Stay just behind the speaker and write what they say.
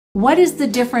What is the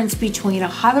difference between a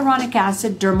hyaluronic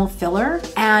acid dermal filler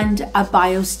and a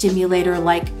biostimulator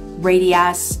like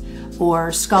Radiesse or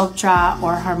Sculptra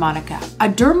or Harmonica? A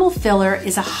dermal filler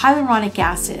is a hyaluronic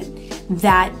acid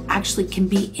that actually can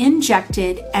be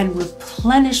injected and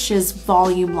replenishes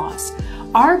volume loss.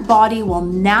 Our body will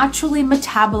naturally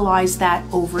metabolize that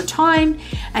over time,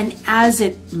 and as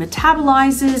it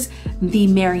metabolizes, the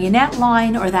marionette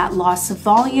line or that loss of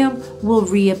volume will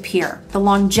reappear. The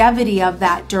longevity of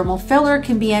that dermal filler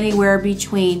can be anywhere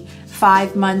between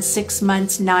 5 months, 6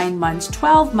 months, 9 months,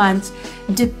 12 months,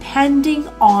 depending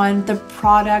on the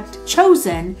product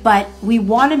chosen. But we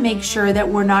want to make sure that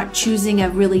we're not choosing a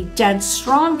really dense,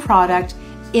 strong product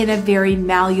in a very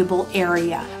malleable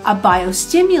area. A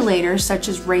biostimulator such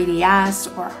as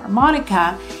Radiesse or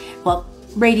Harmonica, well,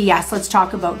 Radiesse, let's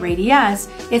talk about Radiesse.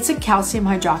 It's a calcium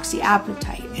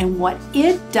hydroxyapatite, and what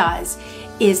it does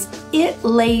is it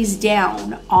lays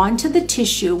down onto the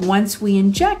tissue once we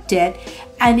inject it,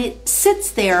 and it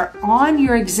sits there on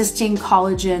your existing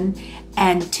collagen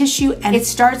and tissue, and it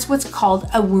starts what's called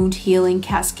a wound healing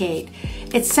cascade.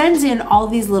 It sends in all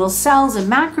these little cells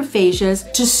and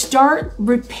macrophages to start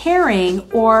repairing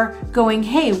or going,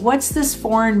 hey, what's this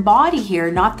foreign body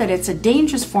here? Not that it's a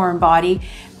dangerous foreign body,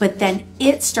 but then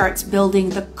it starts building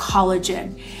the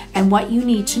collagen. And what you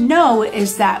need to know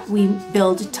is that we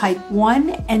build type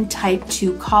 1 and type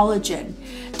 2 collagen.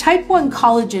 Type 1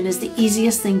 collagen is the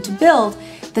easiest thing to build.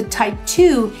 The type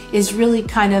 2 is really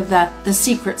kind of the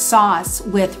secret sauce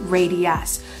with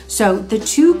Radiesse. So the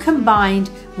two combined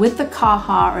with the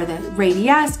CAHA or the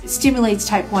Radiesse stimulates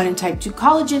type 1 and type 2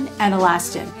 collagen and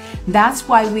elastin. That's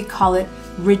why we call it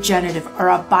regenerative or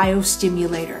a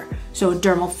biostimulator. So a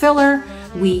dermal filler,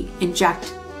 we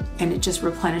inject and it just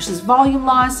replenishes volume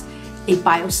loss. A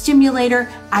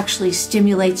biostimulator actually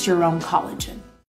stimulates your own collagen.